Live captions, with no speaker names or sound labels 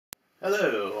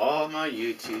Hello, all my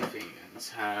YouTube fans.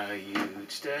 How are you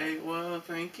today? Well,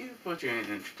 thank you for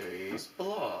joining today's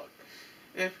blog.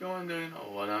 If you're wondering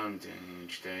what I'm doing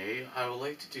today, I would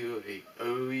like to do a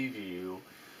review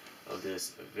of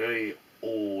this very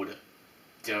old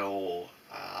Dell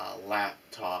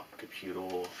laptop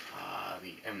computer,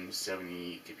 the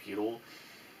M70 computer,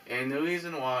 and the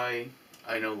reason why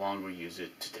I no longer use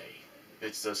it today.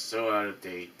 It's just so out of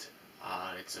date.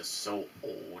 It's just so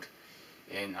old.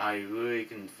 And I really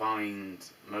can find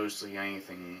mostly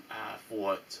anything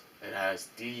for it. It has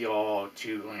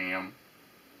DDR2 RAM,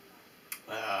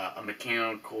 a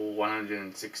mechanical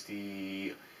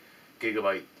 160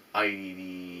 gigabyte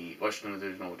IDD Russian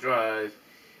original drive,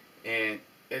 and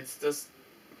it's just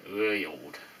really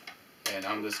old. And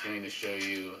I'm just going to show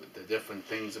you the different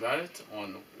things about it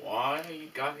on why I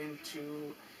got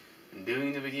into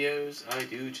doing the videos I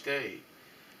do today.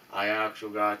 I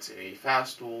actually got a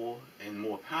faster and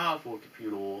more powerful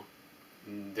computer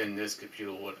than this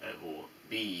computer would ever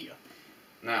be.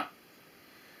 Now,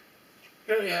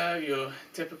 here you have your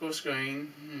typical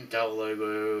screen, Dell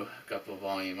logo, a couple of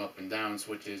volume up and down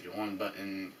switches, your on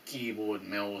button, keyboard,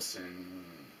 mouse, and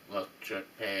electric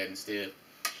pad and stuff.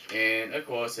 And of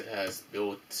course it has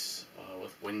built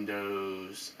with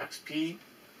Windows XP.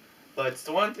 But it's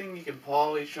the one thing you can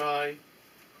probably try.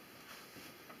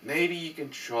 Maybe you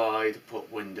can try to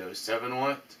put Windows 7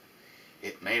 on it.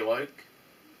 It may work.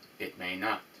 It may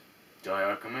not. Do I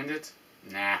recommend it?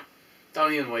 Nah.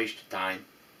 Don't even waste your time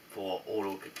for an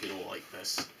older computer like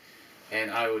this.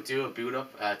 And I will do a boot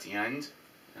up at the end.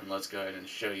 And let's go ahead and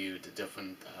show you the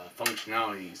different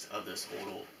functionalities of this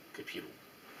older computer.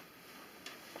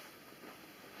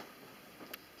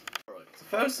 Alright, so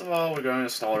first of all, we're going to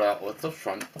start out with the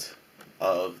front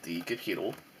of the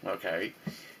computer. Okay.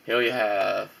 Here you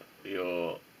have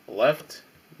your left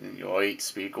and your right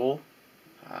speaker.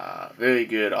 Very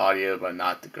good audio, but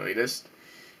not the greatest.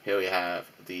 Here we have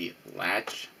the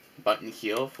latch button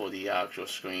here for the actual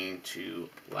screen to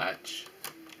latch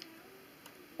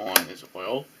on as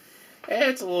well.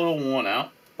 It's a little worn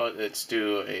out, but it's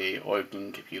still a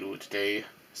working computer today.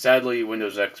 Sadly,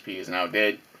 Windows XP is now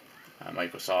dead.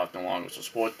 Microsoft no longer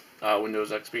supports Windows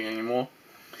XP anymore.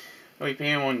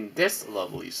 Okay, on this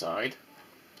lovely side,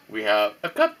 we have a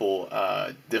couple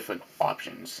different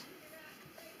options.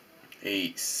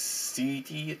 A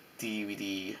CD,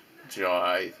 DVD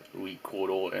drive,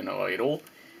 recorder, and a writer.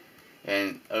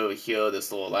 And over here,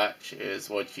 this little latch is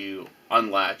what you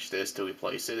unlatch this to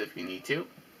replace it if you need to.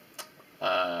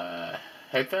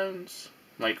 Headphones,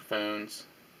 microphones,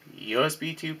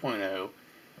 USB 2.0,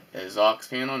 a aux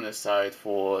fan on this side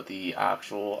for the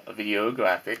actual video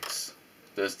graphics.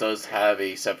 This does have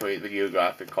a separate video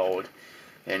graphic card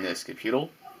in this computer.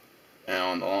 And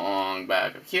on the long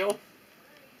back of here,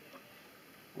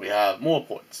 we have more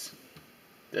ports.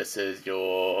 This is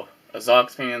your aux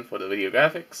fan for the video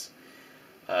graphics,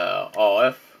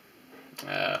 RF,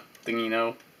 thing you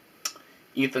know,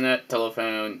 Ethernet,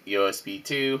 telephone, USB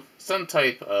 2, some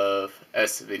type of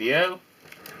S-video,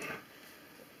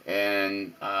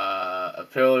 and a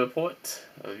parallel port,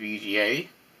 a VGA,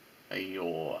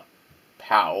 your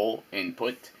power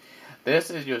input.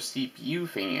 This is your CPU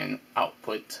fan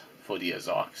output for the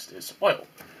aux as well.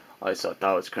 I thought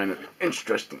that was kind of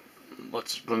interesting.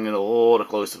 Let's bring it a little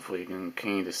closer so you can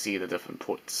kind of see the different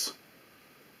ports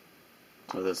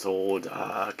of this old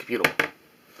computer.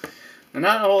 And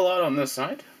not a whole lot on this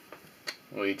side.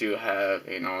 We do have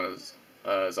a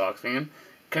aux fan,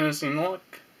 Kinesine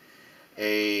lock,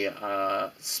 a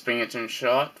expansion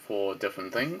slot for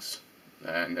different things,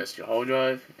 and that's your hard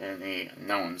drive, and a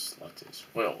non slot as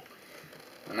well.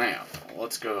 Now,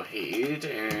 let's go ahead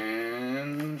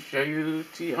and show you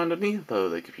the underneath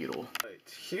of the computer.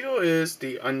 Right, here is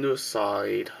the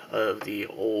underside of the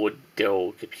old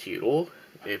Dell computer,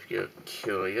 if you're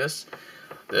curious.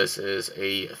 This is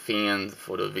a fan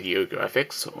for the video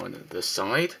graphics on this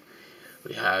side.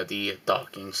 We have the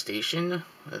docking station,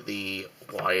 the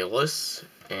wireless,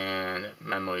 and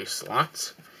memory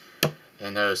slots.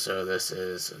 And also this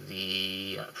is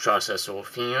the processor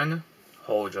fan.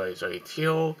 Hard drives right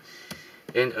here,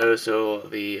 and also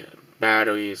the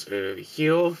batteries over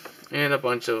here, and a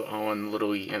bunch of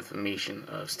little information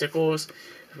stickers.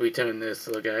 If we turn this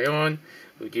little guy on,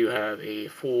 we do have a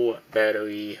full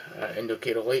battery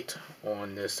indicator light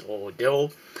on this old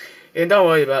Dell. And don't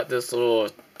worry about this little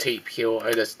tape here,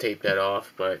 I just taped that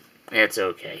off, but it's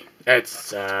okay.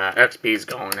 It's XP's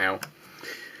gone now.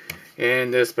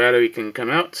 And this battery can come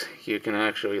out, you can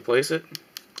actually replace it.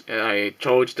 I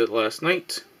charged it last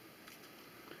night,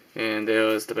 and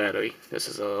there's the battery. This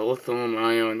is a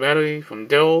lithium-ion battery from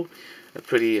Dell, a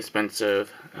pretty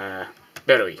expensive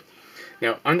battery.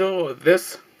 Now, under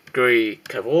this gray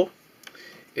cover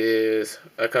is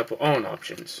a couple on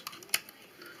options.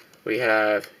 We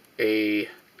have a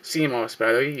CMOS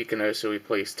battery. You can also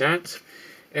replace that.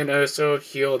 And also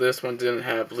here, this one didn't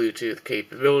have Bluetooth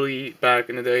capability back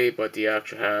in the day, but they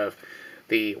actually have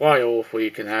the wire where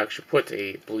you can actually put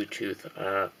a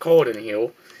Bluetooth cord in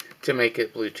here to make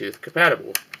it Bluetooth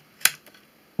compatible.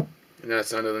 And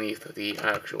that's underneath the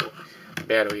actual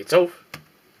battery itself.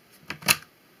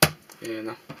 And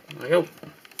there we go.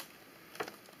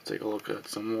 Take a look at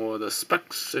some more of the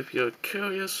specs if you're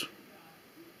curious.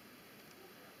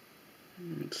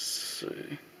 Let's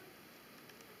see.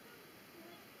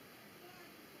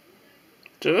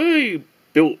 It's a very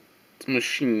built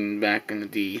machine back in the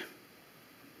day.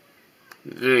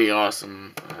 Very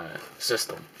awesome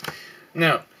system.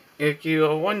 Now, if you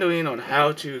are wondering on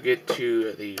how to get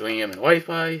to the RAM and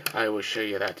Wi-Fi, I will show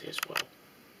you that as well.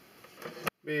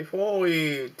 Before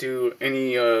we do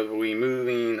any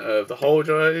removing of the hard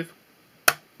drive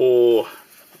or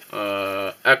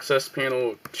access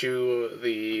panel to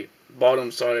the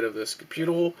bottom side of this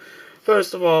computer,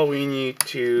 first of all we need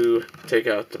to take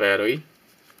out the battery.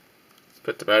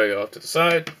 Put the battery off to the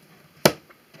side.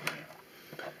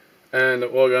 And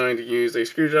we're going to use a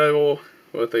screwdriver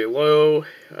with a low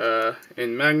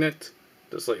end magnet,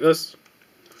 just like this.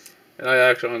 And I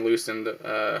actually unloosened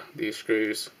these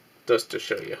screws just to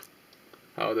show you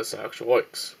how this actually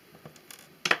works.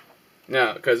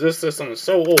 Now, because this system is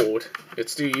so old, it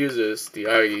still uses the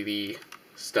IDE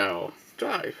style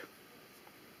drive.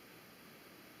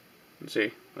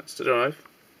 See, that's the drive.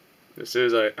 This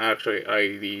is actually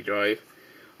IDE drive.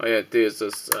 All you have to do is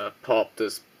just pop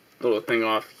this little thing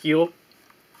off here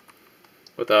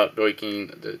without breaking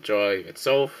the drive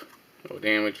itself or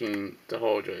damaging the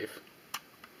hard drive.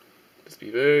 Just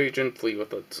be very gently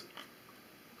with it.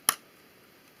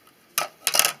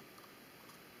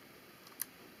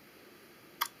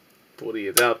 Pull the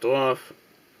adapter off,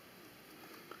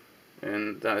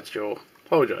 and that's your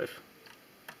hard drive.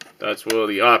 That's where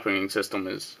the operating system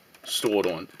is stored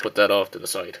on. Put that off to the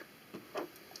side.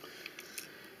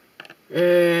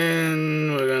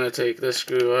 And we're going to take this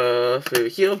screw off over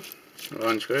here,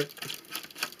 unscrew it.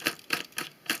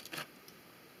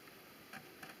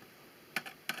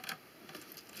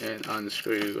 And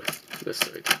unscrew this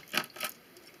side.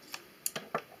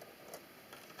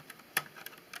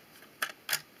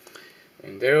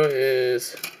 And there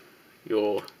is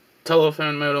your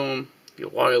telephone modem, your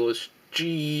wireless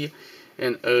G,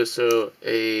 and also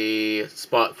a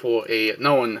spot for a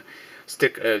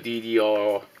non-stick of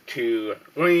DDR2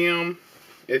 RAM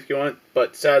if you want,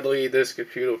 but sadly this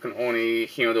computer can only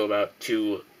handle about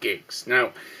 2 gigs.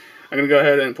 Now, I'm going to go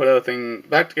ahead and put everything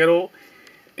back together,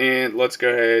 and let's go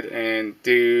ahead and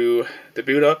do the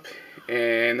boot up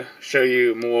and show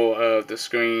you more of the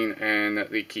screen and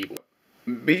the keyboard.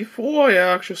 Before I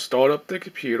actually start up the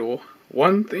computer,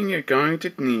 one thing you're going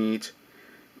to need,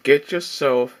 get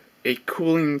yourself a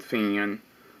cooling fan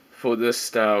for this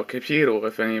style computer,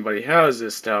 if anybody has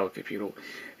this style computer.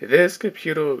 This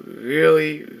computer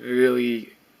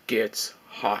really gets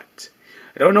hot.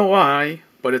 I don't know why,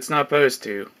 but it's not supposed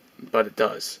to, but it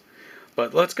does.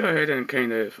 But let's go ahead and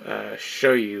kind of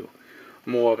show you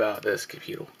more about this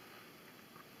computer.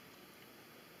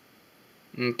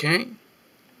 Okay,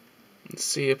 let's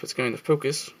see if it's going to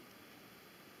focus.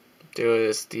 There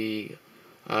is the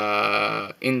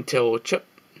Intel chip,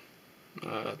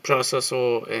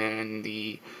 processor, and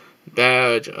the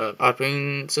badge of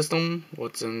operating system,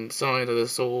 what's inside of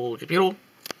this old computer.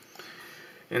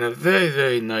 And a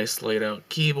very nice laid out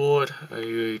keyboard. I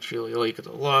really like it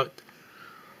a lot.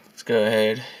 Let's go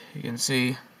ahead. You can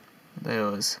see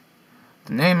there's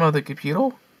the name of the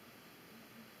computer.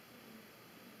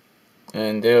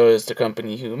 And there is the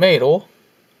company who made it.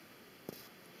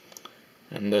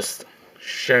 And just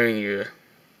showing you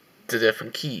the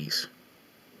different keys.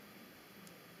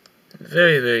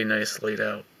 Very nice laid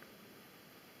out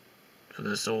for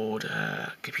this old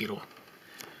computer.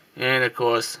 And of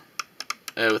course,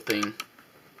 everything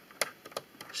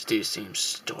still seems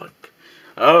stark.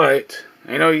 Alright,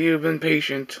 I know you've been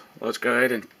patient. Let's go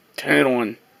ahead and turn it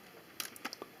on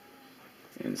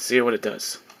and see what it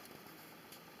does.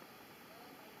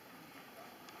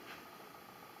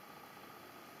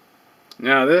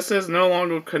 Now, this is no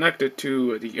longer connected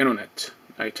to the internet.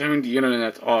 I turned the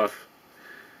internet off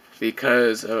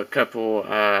because of a couple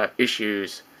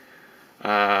issues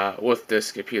with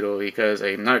this computer, because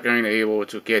I'm not going to be able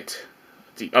to get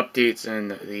the updates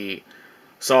and the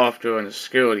software and the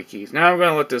security keys. Now I'm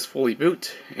going to let this fully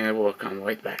boot, and we'll come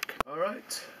right back.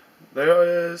 Alright,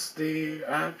 there is the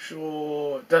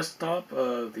actual desktop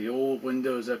of the old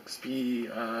Windows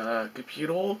XP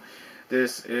computer.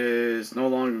 This is no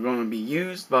longer going to be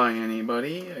used by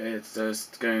anybody. It's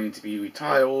just going to be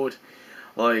retired,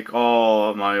 like all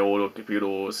of my older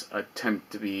computers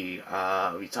attempt to be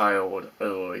retired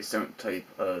over a certain type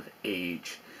of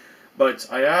age. But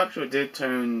I actually did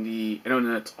turn the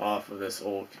internet off of this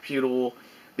old computer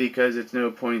because it's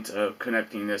no point of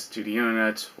connecting this to the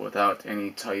internet without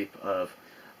any type of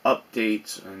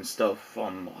updates and stuff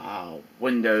from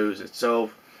Windows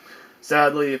itself.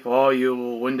 Sadly, for all you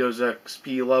Windows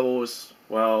XP levels,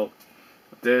 well,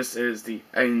 this is the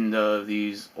end of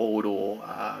these older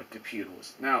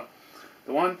computers. Now,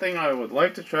 the one thing I would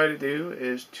like to try to do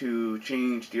is to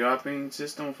change the operating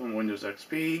system from Windows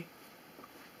XP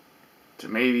to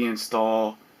maybe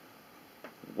install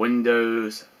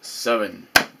Windows 7.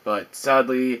 But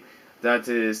sadly, that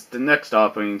is the next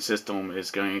operating system is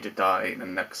going to die in the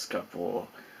next couple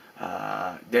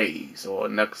days, or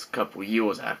next couple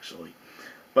years actually.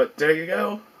 But there you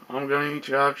go. I'm going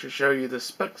to actually show you the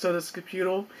specs of this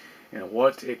computer and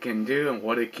what it can do and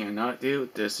what it cannot do.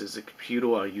 This is a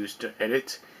computer I used to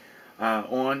edit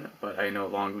on, but I no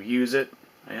longer use it.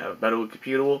 I have a better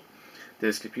computer.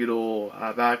 This computer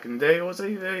back in the day was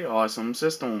a very awesome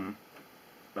system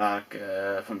back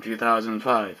from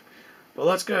 2005. But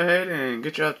let's go ahead and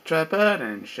get you out the tripod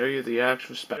and show you the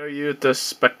actual specs. Show you the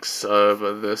specs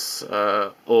of this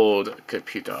old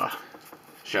computer,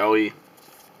 shall we?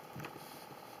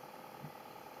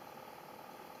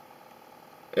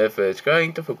 If it's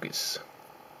going to focus.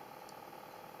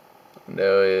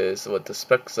 There is what the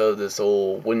specs of this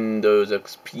old Windows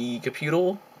XP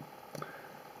computer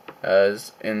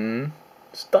has in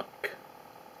stock.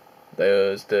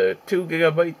 There's the 2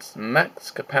 gigabytes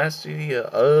max capacity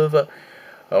of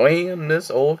RAM this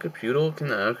old computer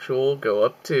can actually go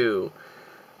up to.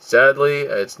 Sadly,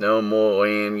 it's no more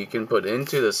RAM you can put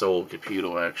into this old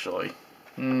computer actually.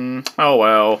 Oh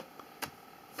well.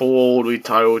 Full old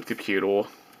retired computer.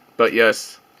 But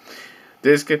yes,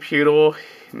 this computer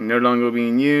no longer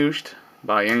being used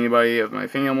by anybody of my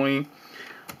family.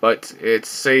 But it's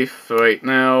safe right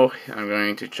now. I'm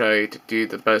going to try to do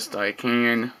the best I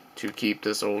can to keep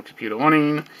this old computer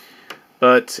running.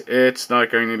 But it's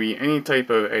not going to be any type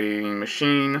of editing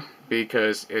machine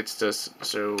because it's just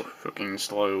so freaking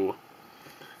slow.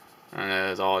 And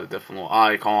there's all the different little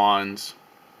icons.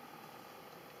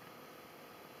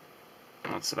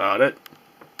 That's about it.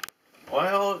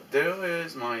 Well, there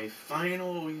is my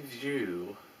final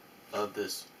review of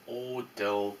this old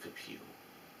Dell computer.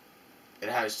 It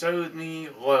has served me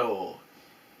well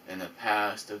in the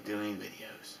past of doing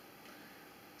videos.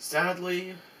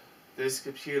 Sadly, this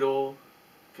computer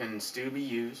can still be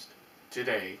used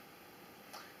today,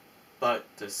 but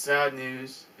the sad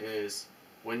news is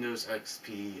Windows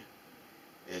XP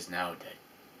is now dead.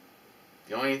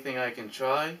 The only thing I can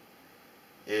try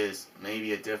is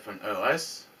maybe a different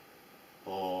OS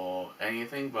or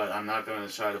anything, but I'm not going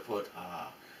to try to put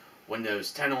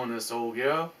Windows 10 on this old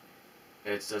girl.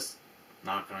 It's just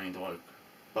not going to work.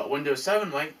 But Windows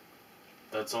 7 might.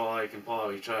 That's all I can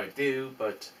probably try to do,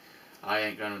 but I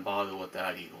ain't going to bother with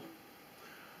that either.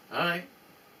 Alright,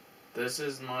 this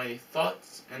is my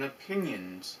thoughts and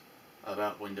opinions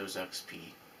about Windows XP.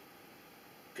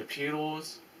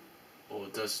 Computers are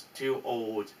just too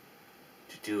old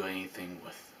to do anything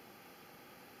with.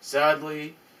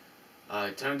 Sadly, I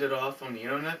turned it off on the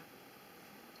internet,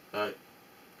 but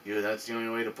that's the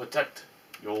only way to protect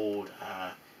your old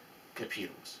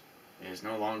computers. Is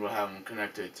no longer have them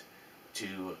connected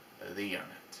to the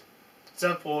internet.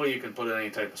 Except for you can put any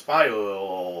type of spyware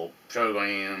or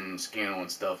program, scanner and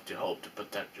stuff to help to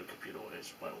protect your computer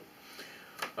as well.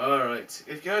 Alright,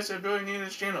 if you guys are really new to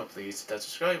this channel, please hit that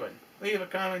subscribe button. Leave a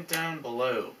comment down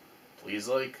below. Please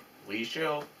like, please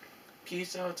share.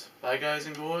 Peace out. Bye guys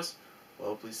and girls.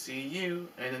 Hopefully see you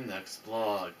in the next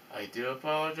vlog. I do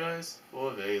apologize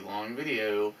for a very long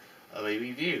video of a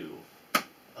review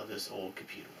of this old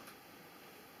computer.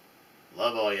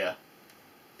 Love all ya.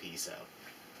 Peace out.